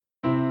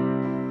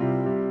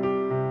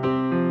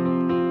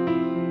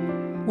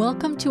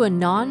Welcome to a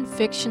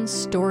nonfiction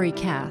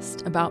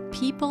storycast about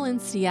people in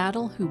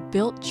Seattle who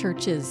built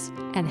churches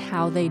and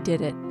how they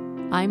did it.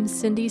 I'm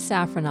Cindy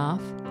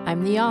Safranoff,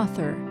 I'm the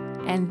author,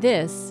 and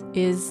this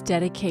is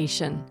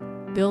Dedication,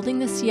 Building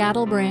the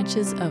Seattle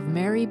Branches of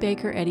Mary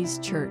Baker Eddy's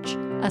Church,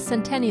 a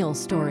Centennial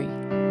Story.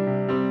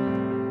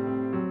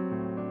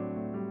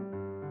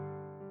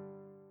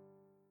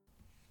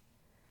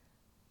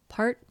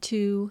 Part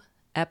 2,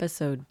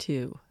 Episode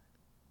 2,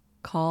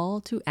 Call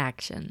to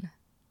Action.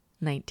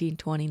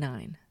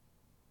 1929.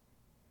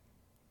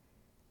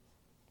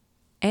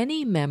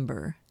 Any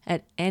member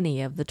at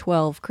any of the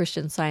 12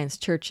 Christian Science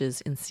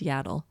churches in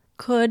Seattle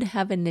could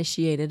have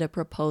initiated a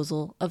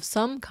proposal of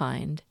some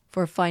kind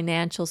for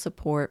financial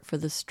support for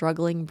the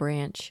struggling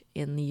branch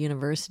in the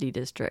University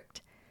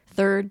District,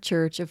 Third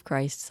Church of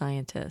Christ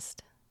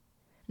Scientist.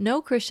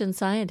 No Christian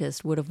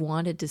Scientist would have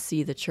wanted to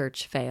see the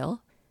church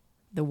fail.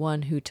 The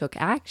one who took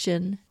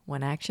action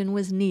when action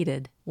was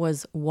needed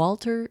was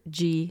Walter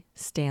G.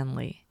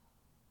 Stanley.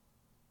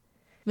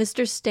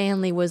 Mr.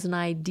 Stanley was an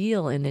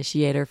ideal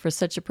initiator for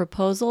such a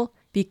proposal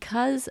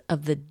because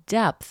of the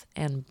depth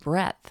and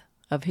breadth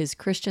of his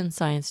Christian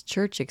Science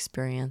church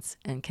experience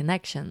and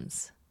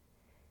connections.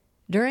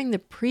 During the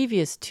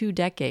previous 2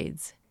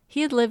 decades,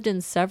 he had lived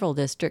in several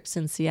districts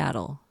in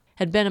Seattle,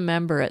 had been a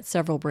member at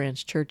several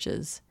branch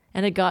churches,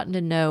 and had gotten to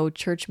know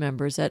church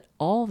members at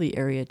all the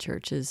area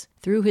churches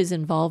through his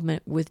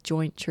involvement with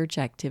joint church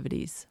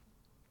activities.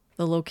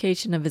 The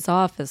location of his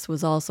office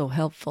was also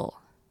helpful.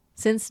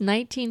 Since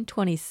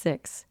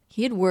 1926,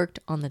 he had worked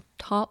on the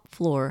top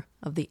floor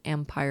of the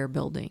Empire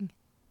Building.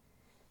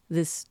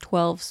 This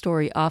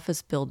 12-story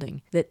office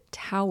building that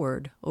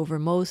towered over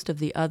most of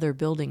the other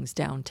buildings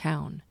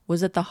downtown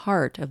was at the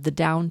heart of the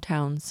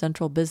downtown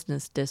Central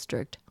Business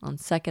District on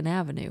 2nd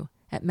Avenue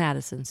at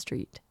Madison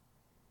Street.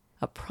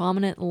 A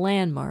prominent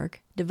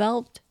landmark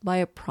developed by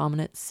a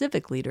prominent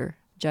civic leader,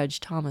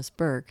 Judge Thomas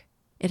Burke,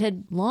 it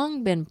had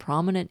long been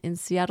prominent in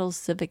Seattle's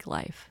civic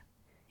life.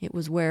 It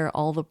was where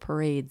all the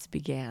parades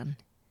began.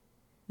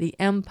 The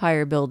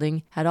Empire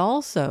Building had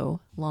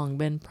also long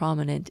been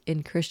prominent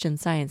in Christian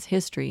Science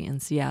history in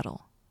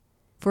Seattle.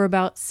 For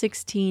about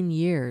 16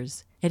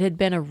 years, it had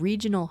been a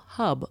regional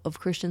hub of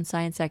Christian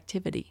Science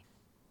activity.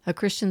 A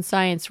Christian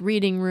Science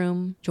reading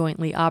room,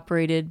 jointly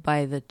operated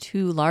by the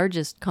 2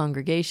 largest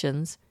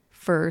congregations,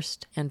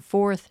 First and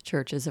Fourth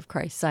Churches of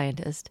Christ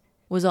Scientist,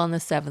 was on the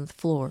 7th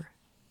floor.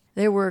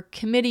 There were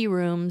committee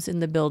rooms in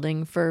the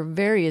building for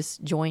various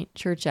joint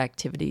church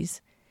activities,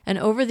 and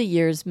over the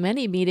years,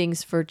 many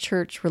meetings for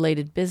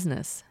church-related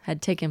business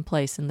had taken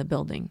place in the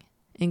building,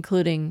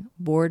 including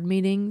board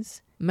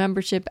meetings,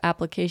 membership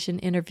application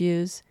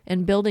interviews,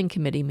 and building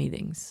committee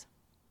meetings.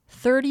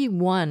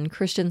 31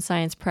 Christian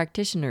Science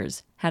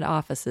practitioners had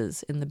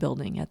offices in the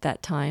building at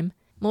that time,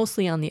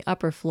 mostly on the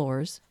upper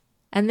floors,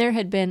 and there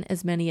had been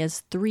as many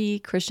as 3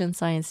 Christian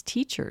Science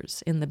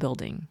teachers in the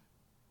building.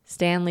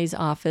 Stanley's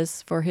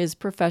office for his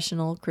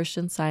professional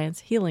Christian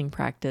Science healing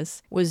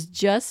practice was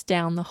just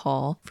down the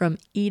hall from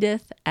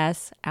Edith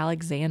S.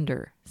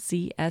 Alexander,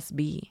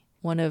 CSB,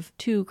 one of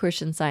 2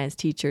 Christian Science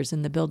teachers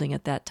in the building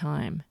at that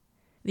time.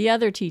 The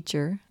other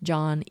teacher,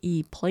 John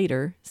E.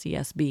 Plater,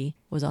 CSB,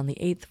 was on the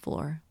 8th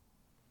floor.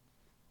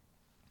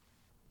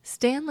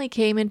 Stanley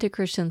came into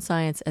Christian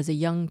Science as a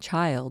young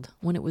child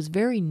when it was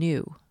very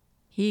new.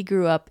 He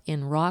grew up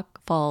in Rock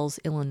Falls,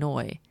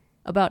 Illinois,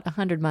 about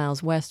 100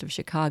 miles west of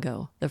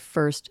Chicago, the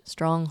first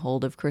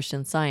stronghold of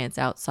Christian Science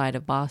outside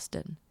of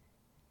Boston.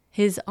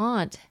 His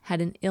aunt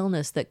had an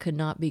illness that could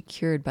not be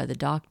cured by the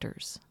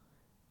doctors.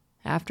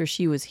 After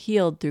she was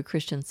healed through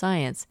Christian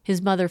Science,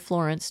 his mother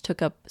Florence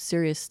took up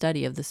serious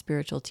study of the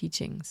spiritual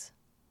teachings.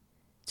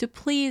 To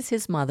please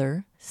his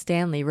mother,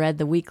 Stanley read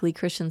the weekly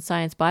Christian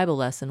Science Bible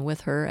lesson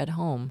with her at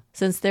home,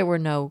 since there were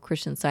no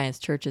Christian Science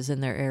churches in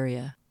their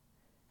area.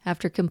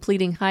 After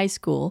completing high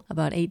school,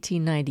 about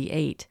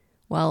 1898,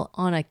 while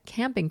on a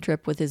camping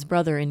trip with his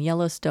brother in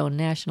Yellowstone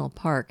National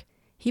Park,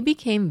 he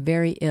became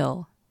very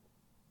ill.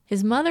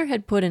 His mother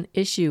had put an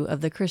issue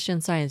of the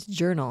Christian Science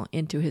Journal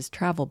into his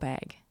travel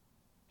bag.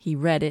 He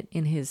read it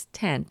in his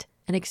tent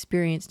and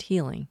experienced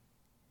healing.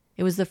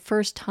 It was the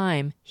first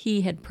time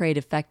he had prayed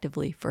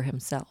effectively for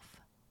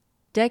himself.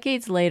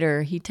 Decades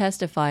later, he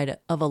testified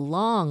of a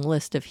long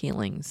list of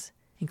healings,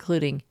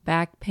 including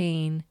back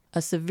pain,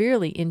 a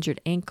severely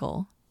injured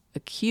ankle,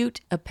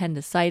 acute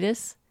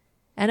appendicitis,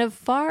 and of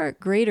far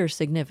greater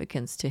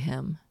significance to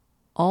him,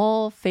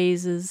 all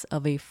phases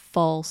of a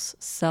false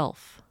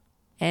self,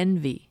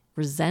 envy,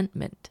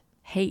 resentment,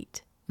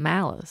 hate,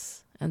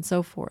 malice, and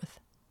so forth.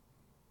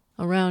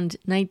 Around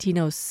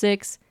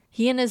 1906,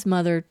 he and his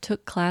mother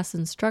took class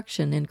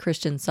instruction in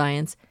Christian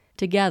Science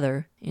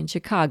together in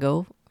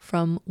Chicago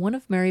from one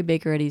of Mary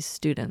Baker Eddy's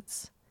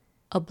students.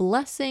 "A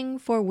blessing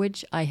for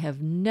which I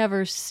have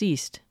never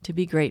ceased to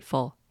be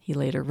grateful," he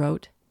later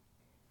wrote.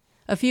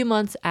 A few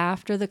months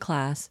after the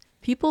class,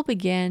 people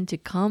began to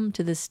come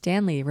to the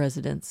Stanley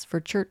residence for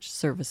church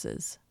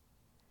services.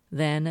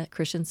 Then a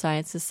Christian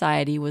Science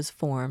Society was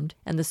formed,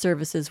 and the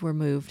services were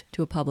moved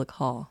to a public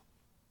hall.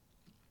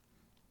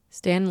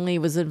 Stanley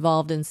was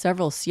involved in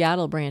several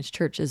Seattle branch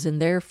churches in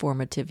their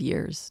formative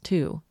years,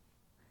 too.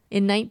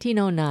 In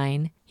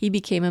 1909, he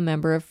became a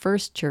member of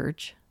First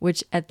Church,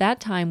 which at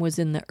that time was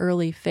in the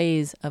early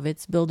phase of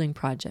its building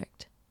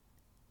project.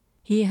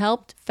 He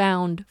helped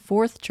found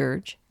Fourth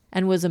Church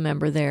and was a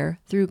member there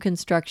through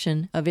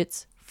construction of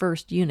its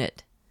first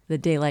unit, the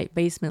daylight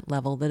basement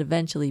level that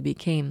eventually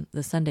became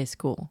the Sunday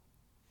school.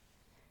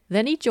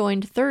 Then he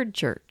joined Third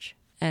Church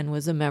and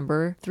was a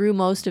member through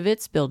most of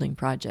its building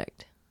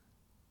project.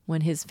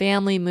 When his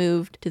family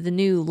moved to the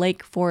new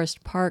Lake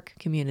Forest Park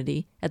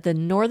community at the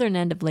northern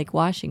end of Lake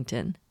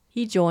Washington,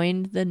 he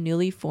joined the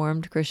newly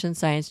formed Christian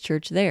Science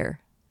Church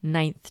there,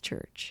 Ninth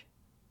Church.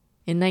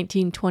 In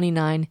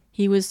 1929,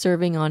 he was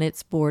serving on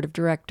its board of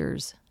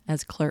directors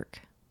as clerk.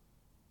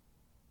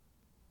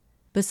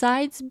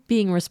 Besides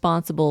being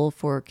responsible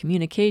for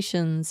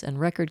communications and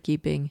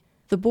record-keeping,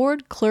 the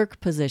board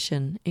clerk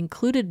position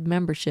included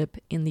membership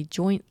in the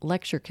Joint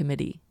Lecture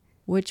Committee,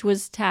 which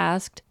was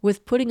tasked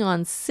with putting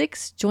on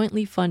 6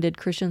 jointly funded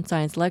Christian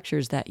Science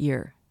lectures that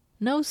year.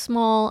 No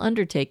small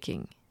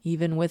undertaking,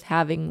 even with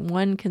having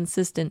one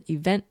consistent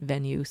event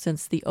venue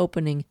since the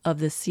opening of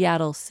the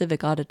Seattle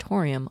Civic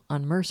Auditorium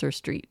on Mercer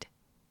Street.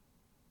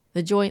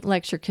 The Joint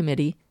Lecture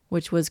Committee,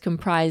 which was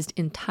comprised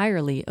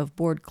entirely of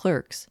board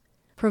clerks,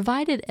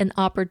 provided an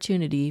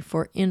opportunity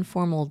for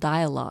informal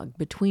dialogue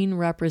between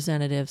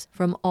representatives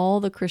from all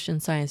the Christian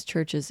Science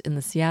churches in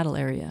the Seattle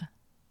area.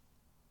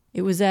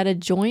 It was at a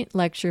joint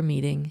lecture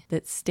meeting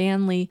that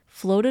Stanley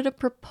floated a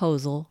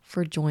proposal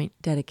for joint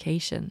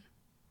dedication.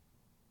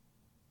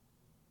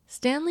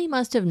 Stanley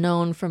must have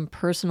known from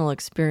personal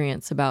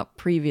experience about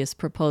previous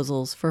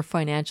proposals for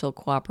financial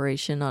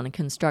cooperation on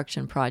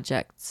construction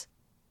projects.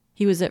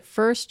 He was at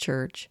First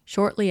Church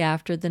shortly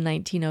after the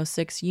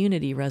 1906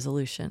 Unity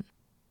Resolution.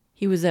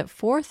 He was at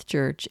Fourth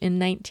Church in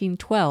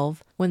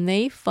 1912 when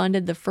they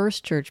funded the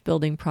First Church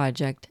building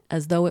project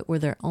as though it were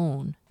their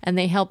own, and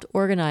they helped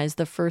organize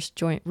the first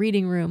joint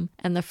reading room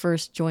and the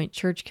first joint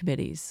church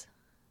committees.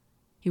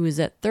 He was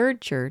at Third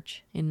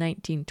Church in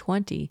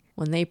 1920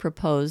 when they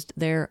proposed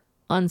their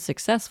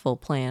unsuccessful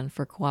plan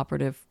for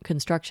cooperative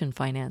construction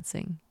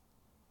financing.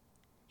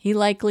 He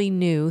likely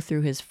knew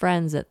through his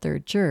friends at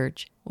Third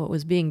Church what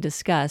was being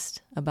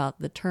discussed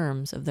about the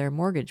terms of their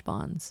mortgage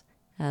bonds,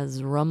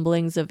 as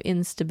rumblings of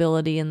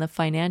instability in the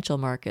financial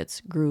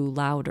markets grew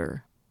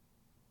louder.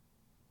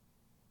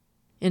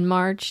 In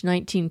March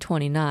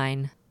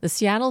 1929, the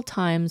Seattle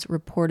Times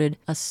reported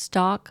a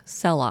stock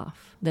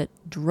sell-off that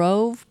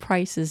drove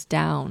prices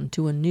down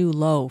to a new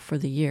low for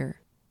the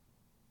year.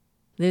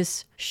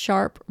 This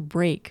sharp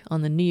break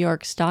on the New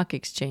York Stock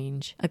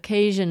Exchange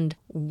occasioned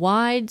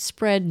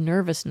widespread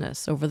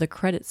nervousness over the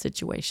credit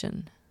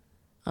situation.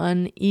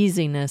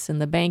 Uneasiness in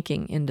the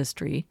banking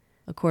industry,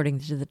 according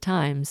to the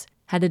Times,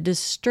 had a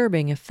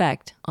disturbing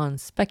effect on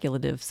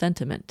speculative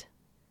sentiment.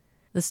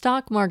 The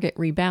stock market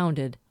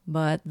rebounded,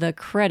 but the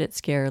credit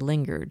scare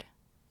lingered.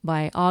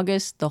 By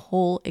August, the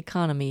whole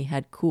economy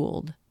had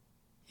cooled.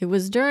 It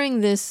was during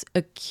this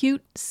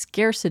acute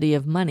scarcity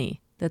of money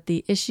that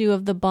the issue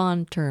of the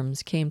bond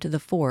terms came to the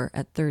fore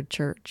at Third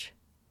Church.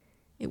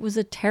 It was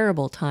a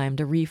terrible time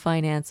to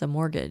refinance a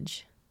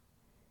mortgage.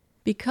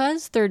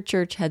 Because Third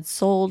Church had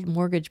sold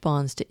mortgage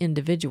bonds to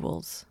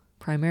individuals,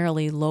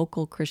 primarily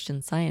local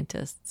Christian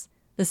Scientists,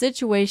 the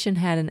situation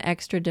had an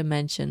extra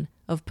dimension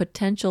of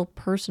potential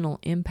personal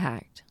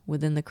impact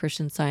within the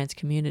Christian Science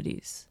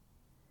communities.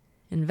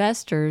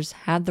 Investors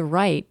had the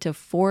right to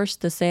force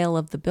the sale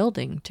of the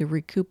building to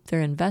recoup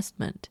their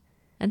investment,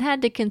 and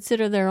had to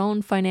consider their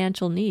own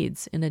financial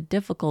needs in a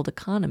difficult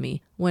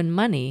economy when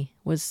money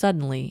was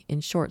suddenly in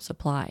short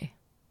supply.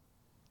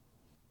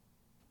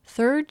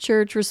 Third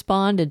Church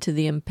responded to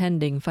the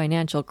impending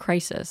financial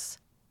crisis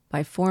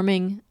by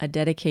forming a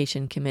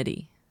dedication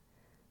committee.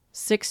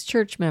 6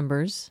 church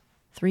members,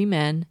 3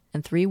 men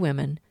and 3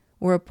 women,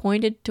 were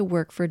appointed to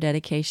work for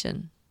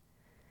dedication.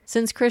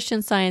 Since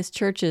Christian Science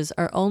churches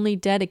are only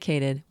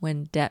dedicated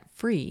when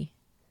debt-free,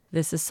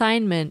 this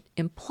assignment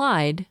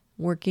implied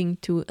working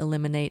to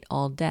eliminate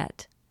all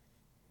debt.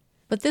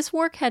 But this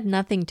work had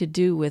nothing to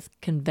do with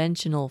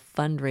conventional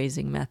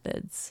fundraising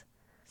methods,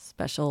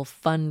 special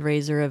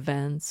fundraiser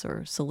events,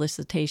 or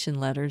solicitation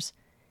letters,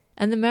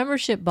 and the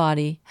membership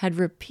body had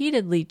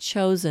repeatedly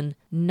chosen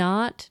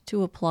not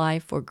to apply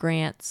for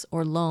grants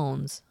or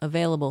loans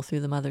available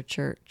through the Mother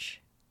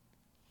Church.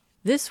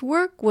 This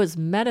work was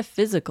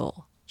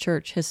metaphysical,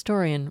 church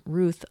historian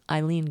Ruth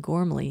Eileen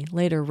Gormley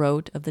later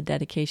wrote of the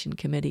dedication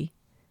committee.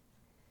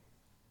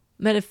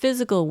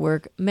 Metaphysical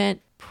work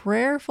meant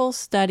prayerful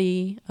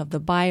study of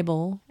the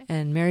Bible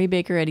and Mary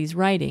Baker Eddy's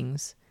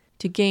writings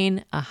to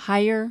gain a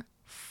higher,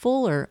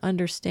 fuller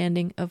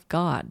understanding of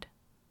God,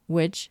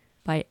 which,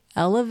 by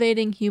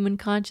elevating human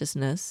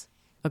consciousness,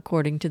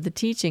 according to the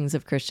teachings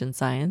of Christian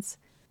Science,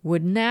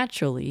 would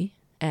naturally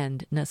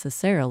and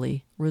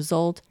necessarily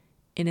result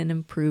in an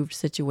improved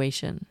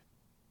situation.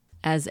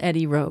 As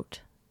Eddy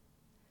wrote,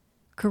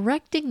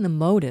 "Correcting the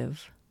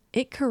motive,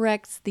 it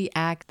corrects the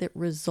act that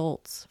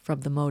results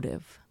from the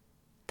motive.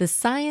 The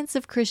science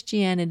of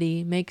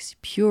Christianity makes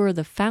pure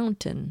the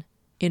fountain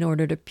in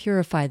order to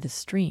purify the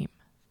stream.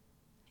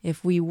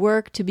 If we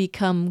work to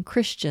become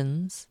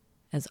Christians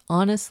as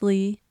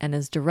honestly and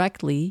as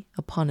directly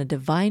upon a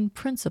divine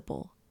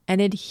principle, and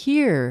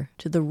adhere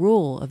to the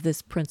rule of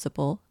this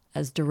principle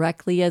as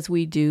directly as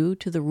we do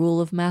to the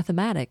rule of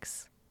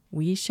mathematics,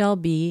 we shall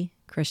be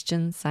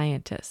Christian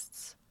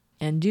scientists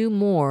and do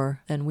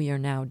more than we are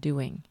now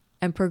doing,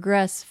 and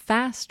progress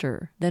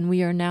faster than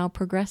we are now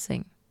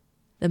progressing.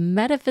 The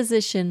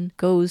metaphysician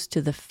goes to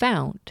the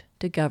fount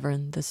to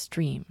govern the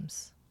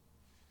streams.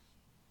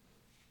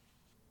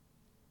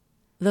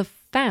 The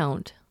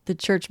fount the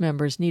church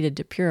members needed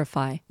to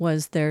purify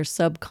was their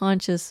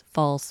subconscious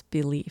false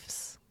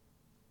beliefs.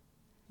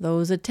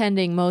 Those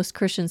attending most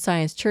Christian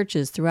Science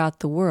churches throughout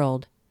the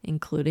world,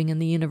 including in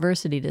the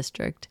University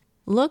District,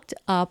 looked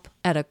up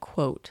at a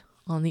quote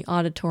on the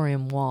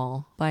auditorium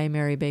wall by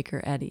Mary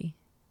Baker Eddy.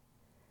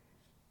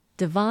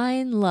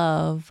 Divine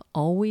love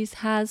always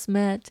has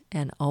met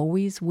and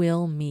always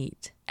will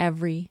meet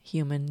every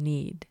human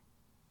need.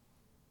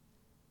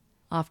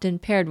 Often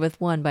paired with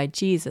one by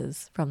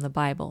Jesus from the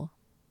Bible.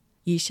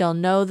 Ye shall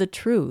know the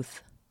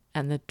truth,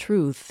 and the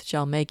truth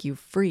shall make you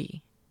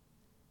free.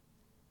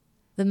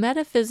 The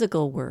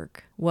metaphysical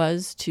work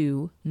was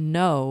to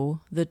know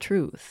the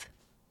truth,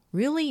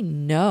 really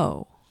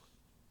know,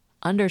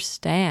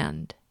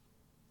 understand,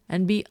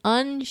 and be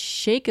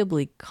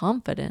unshakably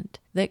confident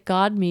that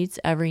God meets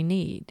every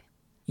need,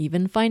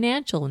 even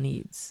financial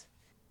needs,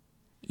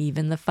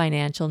 even the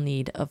financial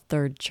need of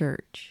Third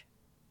Church.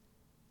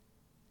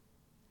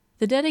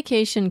 The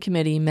dedication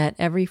committee met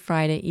every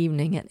Friday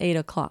evening at 8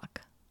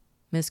 o'clock.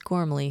 Miss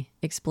Gormley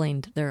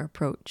explained their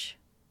approach.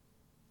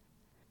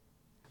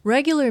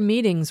 Regular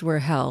meetings were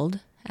held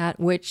at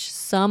which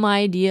some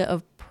idea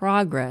of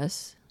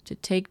progress to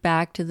take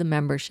back to the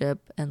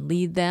membership and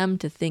lead them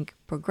to think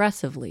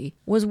progressively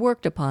was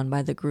worked upon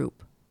by the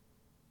group.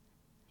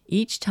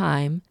 Each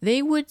time,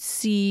 they would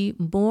see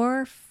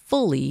more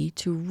fully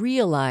to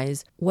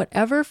realize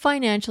whatever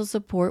financial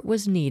support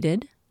was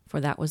needed, for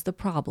that was the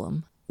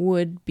problem,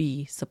 would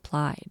be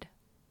supplied.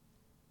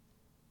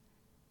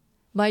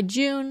 By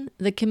June,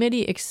 the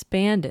committee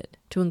expanded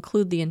to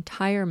include the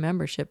entire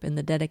membership in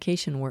the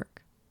dedication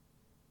work.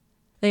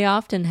 They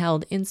often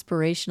held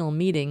inspirational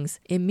meetings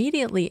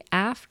immediately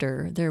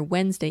after their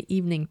Wednesday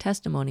evening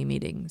testimony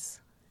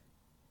meetings.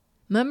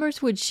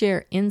 Members would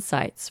share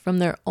insights from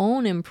their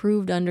own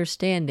improved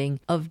understanding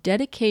of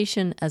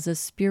dedication as a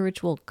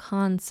spiritual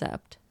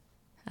concept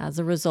as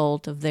a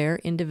result of their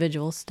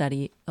individual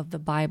study of the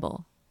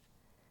Bible.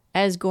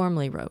 As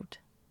Gormley wrote,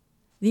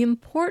 the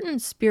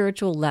important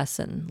spiritual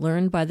lesson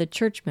learned by the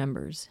church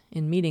members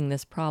in meeting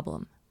this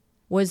problem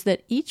was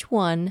that each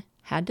one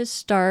had to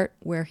start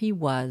where he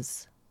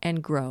was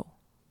and grow,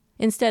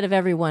 instead of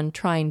everyone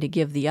trying to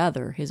give the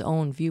other his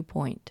own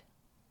viewpoint.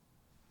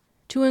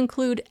 To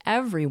include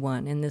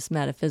everyone in this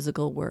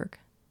metaphysical work,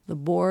 the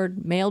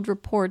board mailed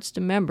reports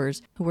to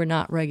members who were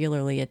not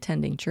regularly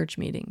attending church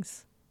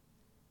meetings.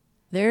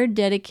 Their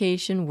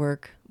dedication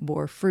work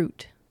bore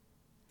fruit.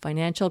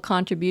 Financial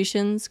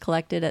contributions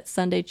collected at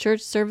Sunday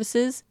church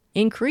services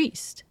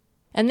increased,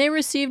 and they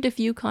received a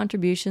few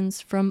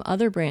contributions from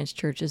other branch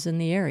churches in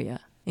the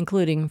area,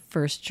 including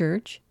First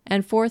Church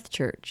and Fourth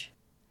Church,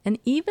 and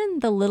even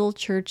the little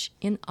church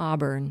in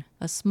Auburn,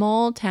 a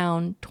small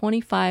town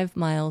 25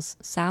 miles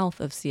south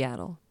of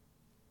Seattle.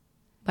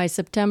 By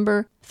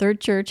September,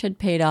 Third Church had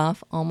paid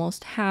off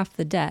almost half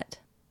the debt,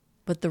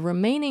 but the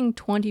remaining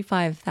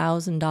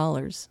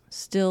 $25,000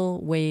 still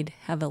weighed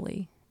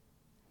heavily.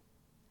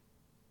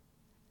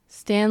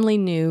 Stanley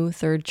knew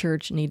Third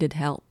Church needed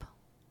help.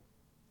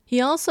 He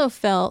also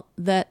felt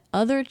that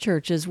other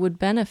churches would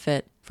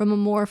benefit from a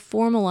more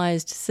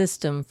formalized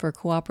system for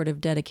cooperative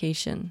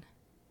dedication.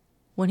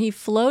 When he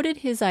floated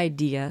his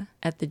idea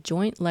at the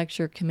Joint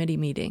Lecture Committee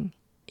meeting,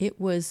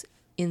 it was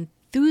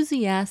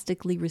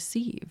enthusiastically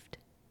received.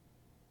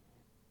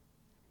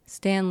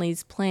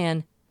 Stanley's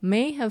plan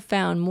may have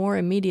found more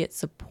immediate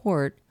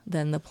support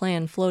than the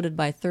plan floated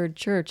by Third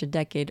Church a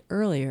decade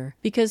earlier,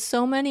 because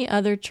so many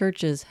other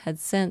churches had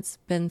since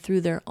been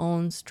through their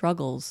own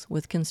struggles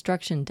with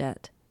construction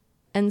debt,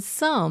 and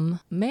some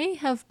may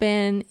have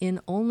been in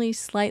only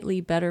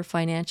slightly better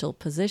financial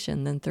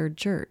position than Third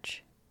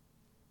Church.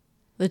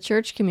 The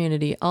church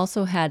community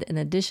also had an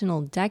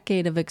additional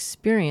decade of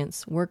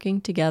experience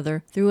working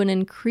together through an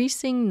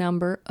increasing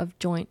number of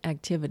joint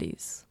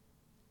activities.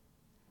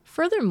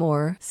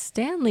 Furthermore,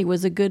 Stanley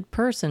was a good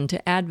person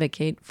to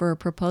advocate for a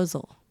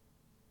proposal.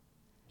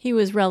 He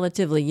was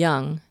relatively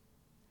young.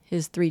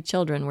 His 3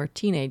 children were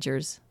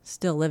teenagers,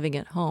 still living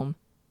at home,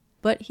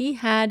 but he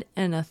had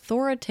an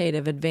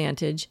authoritative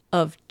advantage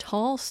of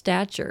tall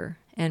stature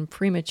and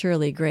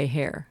prematurely gray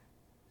hair.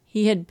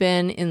 He had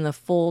been in the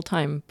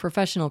full-time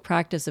professional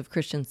practice of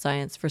Christian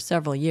Science for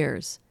several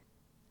years,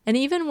 and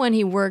even when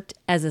he worked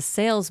as a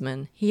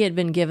salesman, he had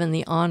been given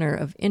the honor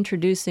of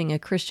introducing a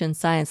Christian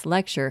Science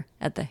lecture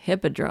at the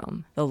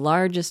Hippodrome, the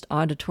largest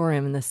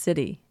auditorium in the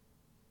city.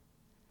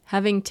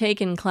 having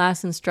taken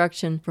class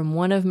instruction from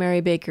one of Mary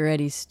Baker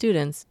Eddy's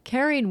students,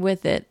 carried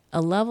with it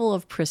a level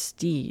of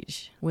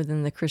prestige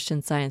within the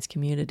Christian Science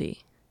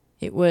community.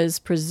 It was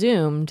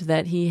presumed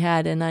that he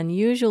had an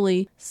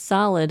unusually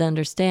solid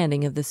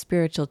understanding of the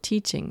spiritual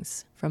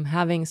teachings from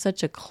having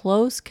such a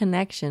close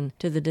connection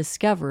to the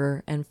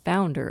discoverer and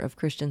founder of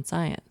Christian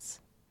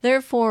Science.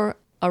 Therefore,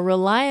 a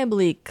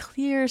reliably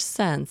clear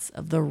sense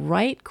of the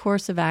right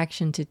course of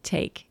action to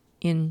take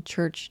in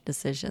church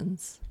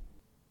decisions.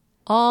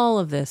 All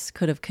of this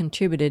could have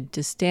contributed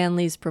to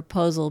Stanley's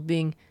proposal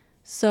being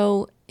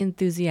so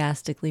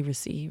enthusiastically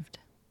received.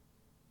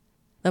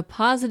 The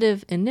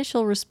positive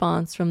initial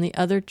response from the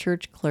other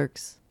church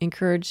clerks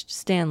encouraged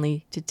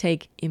Stanley to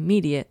take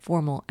immediate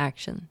formal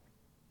action.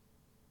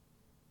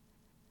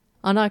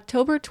 On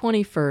October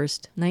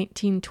 21st,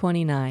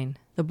 1929,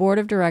 the Board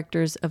of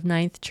Directors of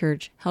Ninth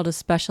Church held a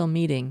special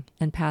meeting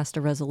and passed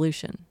a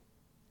resolution.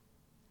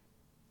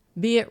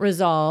 Be it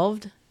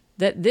resolved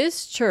that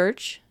this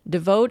church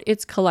devote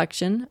its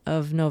collection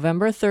of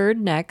November 3rd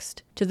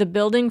next to the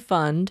building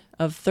fund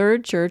of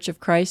Third Church of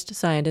Christ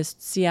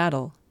Scientists,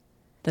 Seattle,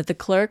 that the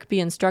clerk be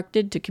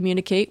instructed to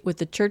communicate with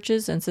the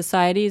churches and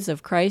societies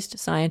of Christ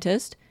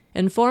Scientists,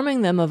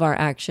 informing them of our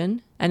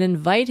action and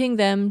inviting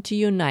them to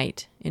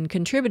unite in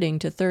contributing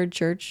to Third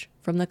Church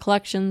from the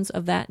collections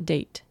of that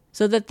date,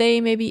 so that they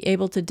may be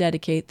able to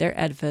dedicate their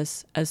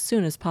edifice as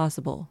soon as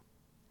possible.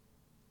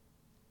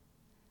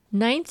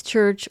 Ninth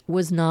Church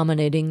was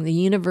nominating the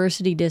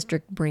University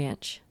District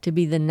branch to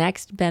be the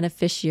next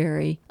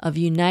beneficiary of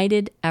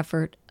united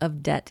effort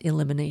of debt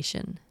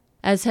elimination,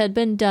 as had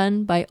been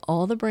done by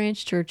all the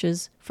branch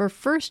churches for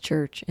First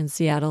Church in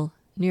Seattle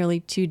nearly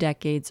 2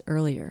 decades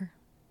earlier,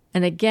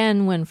 and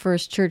again when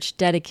First Church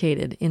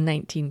dedicated in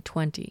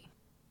 1920.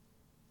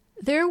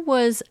 There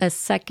was a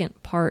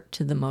second part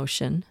to the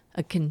motion,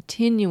 a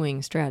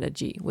continuing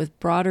strategy with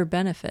broader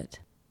benefit.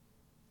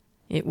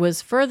 It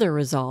was further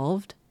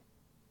resolved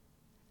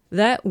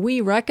that we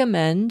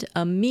recommend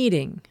a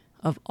meeting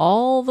of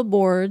all the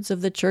boards of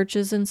the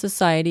churches and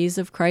societies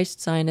of Christ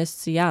Scientists,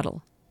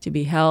 Seattle, to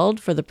be held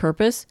for the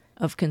purpose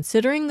of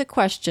considering the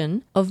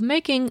question of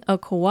making a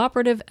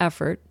cooperative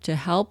effort to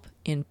help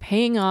in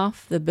paying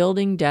off the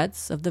building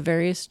debts of the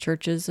various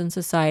churches and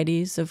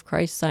societies of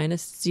Christ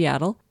Scientists,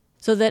 Seattle,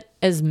 so that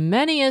as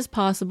many as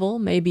possible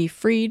may be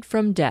freed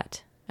from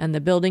debt and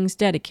the buildings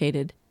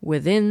dedicated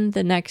within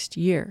the next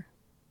year.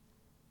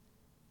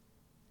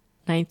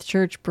 Ninth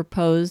Church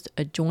proposed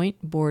a joint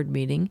board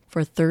meeting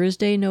for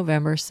Thursday,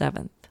 November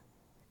 7th.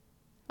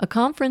 A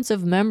conference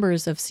of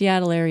members of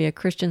Seattle area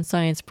Christian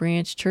Science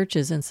branch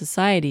churches and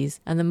societies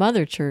and the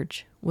mother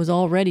church was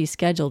already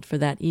scheduled for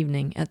that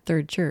evening at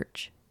Third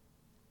Church.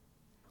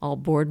 All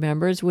board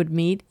members would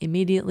meet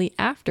immediately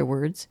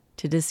afterwards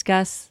to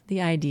discuss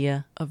the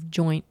idea of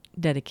joint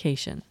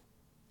dedication.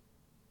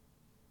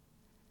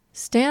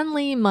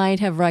 Stanley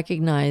might have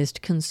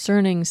recognized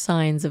concerning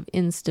signs of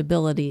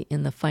instability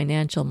in the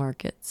financial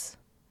markets,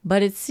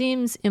 but it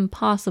seems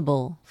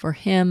impossible for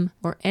him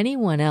or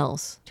anyone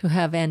else to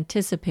have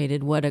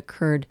anticipated what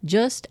occurred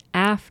just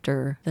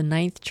after the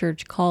Ninth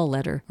Church call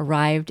letter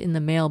arrived in the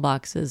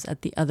mailboxes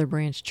at the other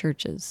branch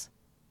churches.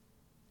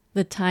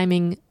 The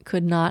timing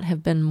could not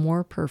have been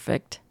more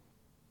perfect.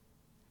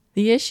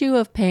 The issue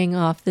of paying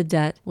off the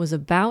debt was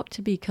about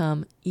to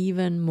become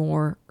even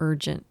more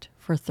urgent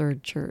for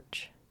Third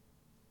Church.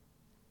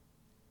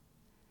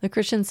 The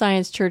Christian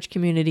Science church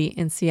community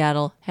in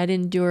Seattle had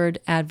endured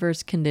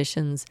adverse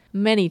conditions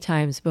many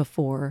times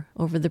before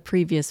over the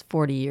previous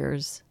 40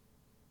 years.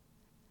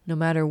 No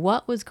matter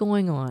what was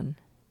going on,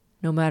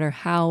 no matter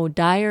how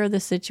dire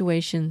the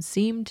situation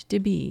seemed to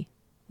be,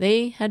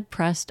 they had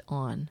pressed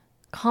on,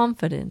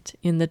 confident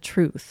in the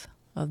truth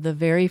of the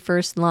very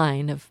first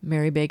line of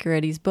Mary Baker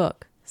Eddy's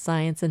book,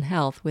 Science and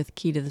Health with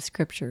Key to the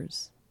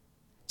Scriptures.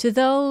 To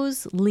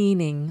those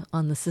leaning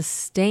on the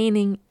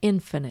sustaining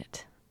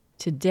infinite,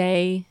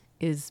 today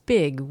is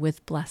big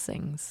with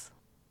blessings.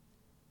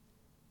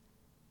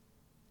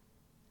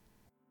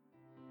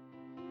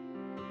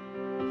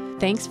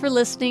 Thanks for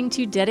listening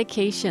to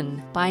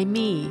Dedication by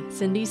me,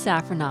 Cindy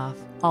Safranoff.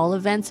 All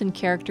events and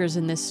characters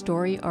in this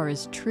story are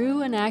as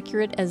true and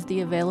accurate as the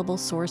available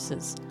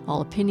sources.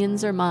 All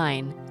opinions are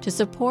mine. To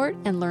support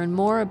and learn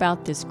more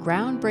about this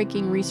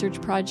groundbreaking research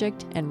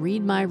project and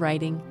read my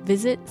writing,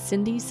 visit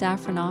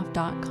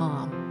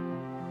cindysafranoff.com.